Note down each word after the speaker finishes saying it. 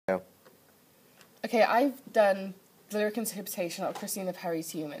Okay, I've done the lyric interpretation of Christina Perri's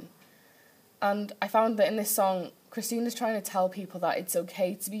Human. And I found that in this song, Christina's trying to tell people that it's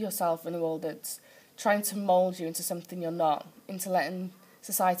okay to be yourself in a world that's trying to mould you into something you're not, into letting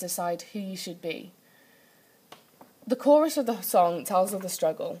society decide who you should be. The chorus of the song tells of the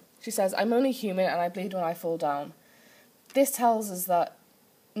struggle. She says, "I'm only human and I bleed when I fall down." This tells us that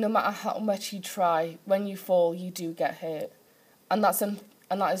no matter how much you try, when you fall, you do get hurt. And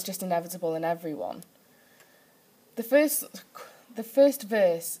that is just inevitable in everyone. The first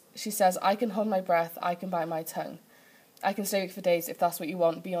verse, she says, "I can hold my breath, I can bite my tongue. I can stay awake for days if that's what you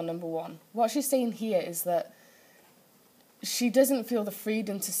want, be your number one." What she's saying here is that she doesn't feel the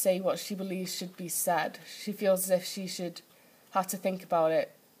freedom to say what she believes should be said. She feels as if she should have to think about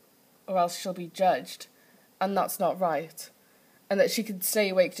it or else she'll be judged. And that's not right. And that she could stay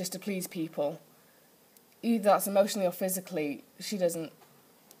awake just to please people. Either that's emotionally or physically,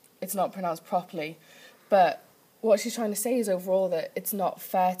 it's not pronounced properly. But what she's trying to say is overall that it's not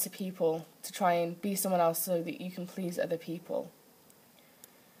fair to people to try and be someone else so that you can please other people.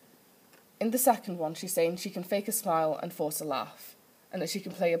 In the second one, she's saying she can fake a smile and force a laugh, and that she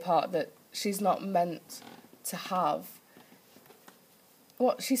can play a part that she's not meant to have.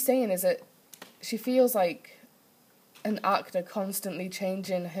 What she's saying is that she feels like an actor constantly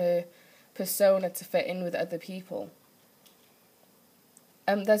changing her persona to fit in with other people.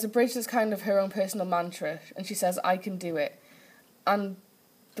 There's a bridge that's kind of her own personal mantra, and she says, "I can do it." And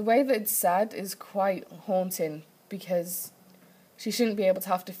the way that it's said is quite haunting, because she shouldn't be able to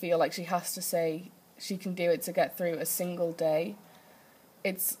have to feel like she has to say she can do it to get through a single day.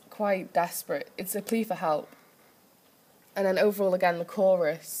 It's quite desperate. It's a plea for help. And then overall, again, the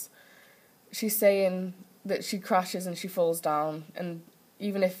chorus, she's saying that she crashes and she falls down, and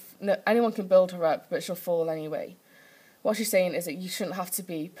even if anyone can build her up, but she'll fall anyway. What she's saying is that you shouldn't have to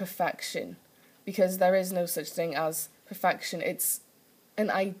be perfection, because there is no such thing as perfection. It's an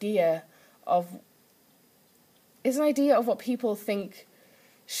idea of what people think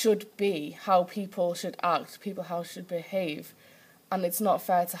should be, how people should act, how should behave, and it's not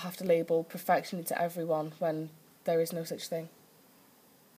fair to have to label perfection to everyone when there is no such thing.